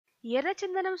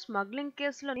ఎర్రచందనం స్మగ్లింగ్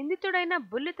కేసులో నిందితుడైన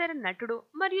బుల్లితెర నటుడు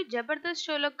మరియు జబర్దస్త్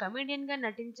షోలో కమెడియన్ గా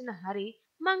నటించిన హరి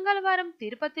మంగళవారం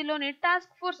తిరుపతిలోని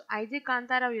టాస్క్ ఫోర్స్ ఐజీ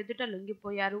కాంతారావు ఎదుట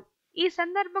లొంగిపోయారు. ఈ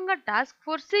సందర్భంగా టాస్క్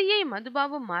ఫోర్స్ సిఐ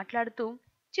మధుబాబు మాట్లాడుతూ,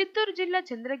 చిత్తూరు జిల్లా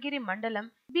చంద్రగిరి మండలం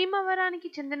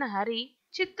భీమవరానికి చెందిన Hari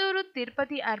Chittoor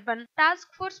Tirupati urban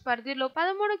task force పరిధిలో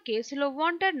 13 కేసులో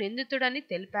వాంటెడ్ నిందితుడని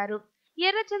తెలిపారు.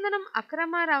 ఎర్రచందనం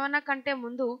అక్రమ రవాణా కంటే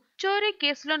ముందు చోరీ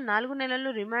కేసులో 4 నెలలు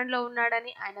రిమాండ్లో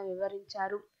ఉన్నాడని ఆయన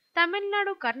వివరించారు.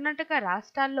 తమిళనాడు, కర్ణాటక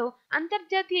రాష్ట్రాల్లో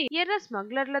అంతర్జాతీయ ఎర్ర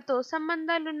స్మగ్లర్లతో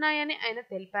సంబంధాలున్నాయని ఆయన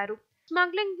తెలిపారు.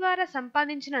 స్మగ్లింగ్ ద్వారా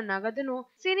సంపాదించిన నగదును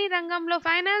సినీ రంగంలో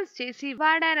ఫైనాన్స్ చేసి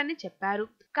వాడారని చెప్పారు.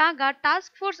 కాగా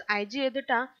టాస్క్ ఫోర్స్ ఐజీ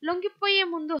ఎదుట లొంగిపోయే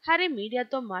ముందు హరి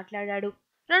మీడియాతో మాట్లాడాడు.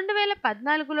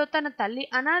 2014లో తన తల్లి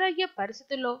అనారోగ్య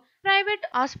పరిస్థితుల్లో ప్రైవేట్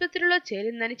ఆసుపత్రిలో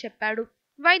చేరిందని చెప్పాడు.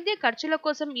 వైద్య ఖర్చుల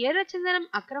కోసం ఎర్రచందనం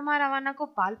అక్రమ రవాణాకు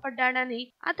పాల్పడ్డాడని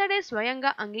అతడే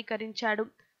స్వయంగా అంగీకరించాడు.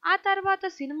 ఆ తర్వాత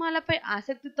సినిమాలపై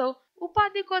ఆసక్తితో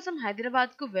ఉపాధి కోసం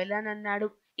హైదరాబాద్ కు వెళ్లానన్నాడు.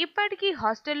 ఇప్పటికీ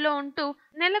హాస్టల్లో ఉంటూ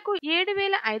నెలకు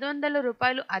 7,500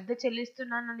 రూపాయలు అద్దె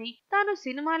చెల్లిస్తున్నానని, తాను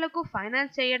సినిమాలకు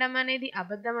ఫైనాన్స్ చేయడం అనేది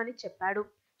అబద్ధమని చెప్పాడు.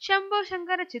 శంభో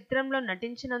శంకర చిత్రంలో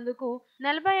నటించినందుకు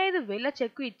 45,000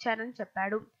 చెక్కు ఇచ్చారని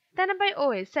చెప్పాడు. తనపై ఓ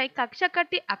ఎస్ఐ కక్ష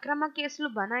కట్టి అక్రమ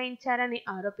కేసులు బనాయించారని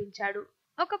ఆరోపించాడు.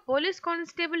 ఒక పోలీస్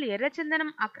కానిస్టేబుల్ ఎర్రచందనం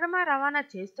అక్రమ రవాణా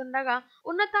చేస్తుండగా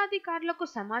ఉన్నతాధికారులకు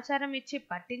సమాచారం ఇచ్చి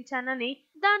పట్టించానని,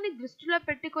 దాన్ని దృష్టిలో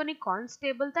పెట్టుకుని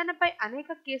కానిస్టేబుల్ తనపై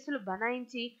అనేక కేసులు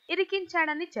బనాయించి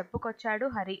ఇరికించాడని చెప్పుకొచ్చాడు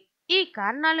హరి. ఈ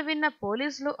కారణాలు విన్న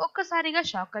పోలీసులు ఒక్కసారిగా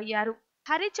షాక్ అయ్యారు.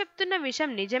 హరి చెప్తున్న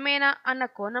విషయం నిజమేనా అన్న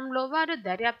కోణంలో వారు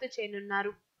దర్యాప్తు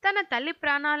చేయనున్నారు. తన తల్లి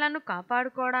ప్రాణాలను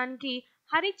కాపాడుకోవడానికి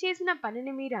హరి చేసిన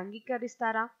పనిని మీరు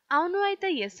అంగీకరిస్తారా? అవును అయితే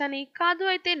ఎస్ అని, కాదు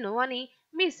అయితే నో అని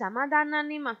మీ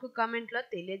సమాధానాన్ని మాకు కామెంట్ లో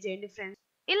తెలియజేయండి ఫ్రెండ్స్.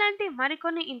 ఇలాంటి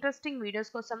మరికొన్ని ఇంట్రెస్టింగ్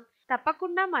వీడియోస్ కోసం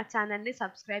తప్పకుండా మా ఛానల్ ని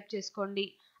సబ్స్క్రైబ్ చేసుకోండి.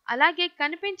 అలాగే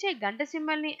కనిపించే గంట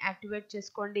సింబల్ ని యాక్టివేట్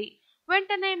చేసుకోండి.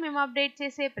 వెంటనే మేము అప్డేట్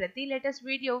చేసే ప్రతి లేటెస్ట్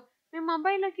వీడియో మీ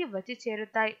మొబైల్లోకి వచ్చి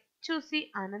చేరుతాయి. చూసి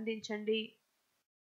ఆనందించండి.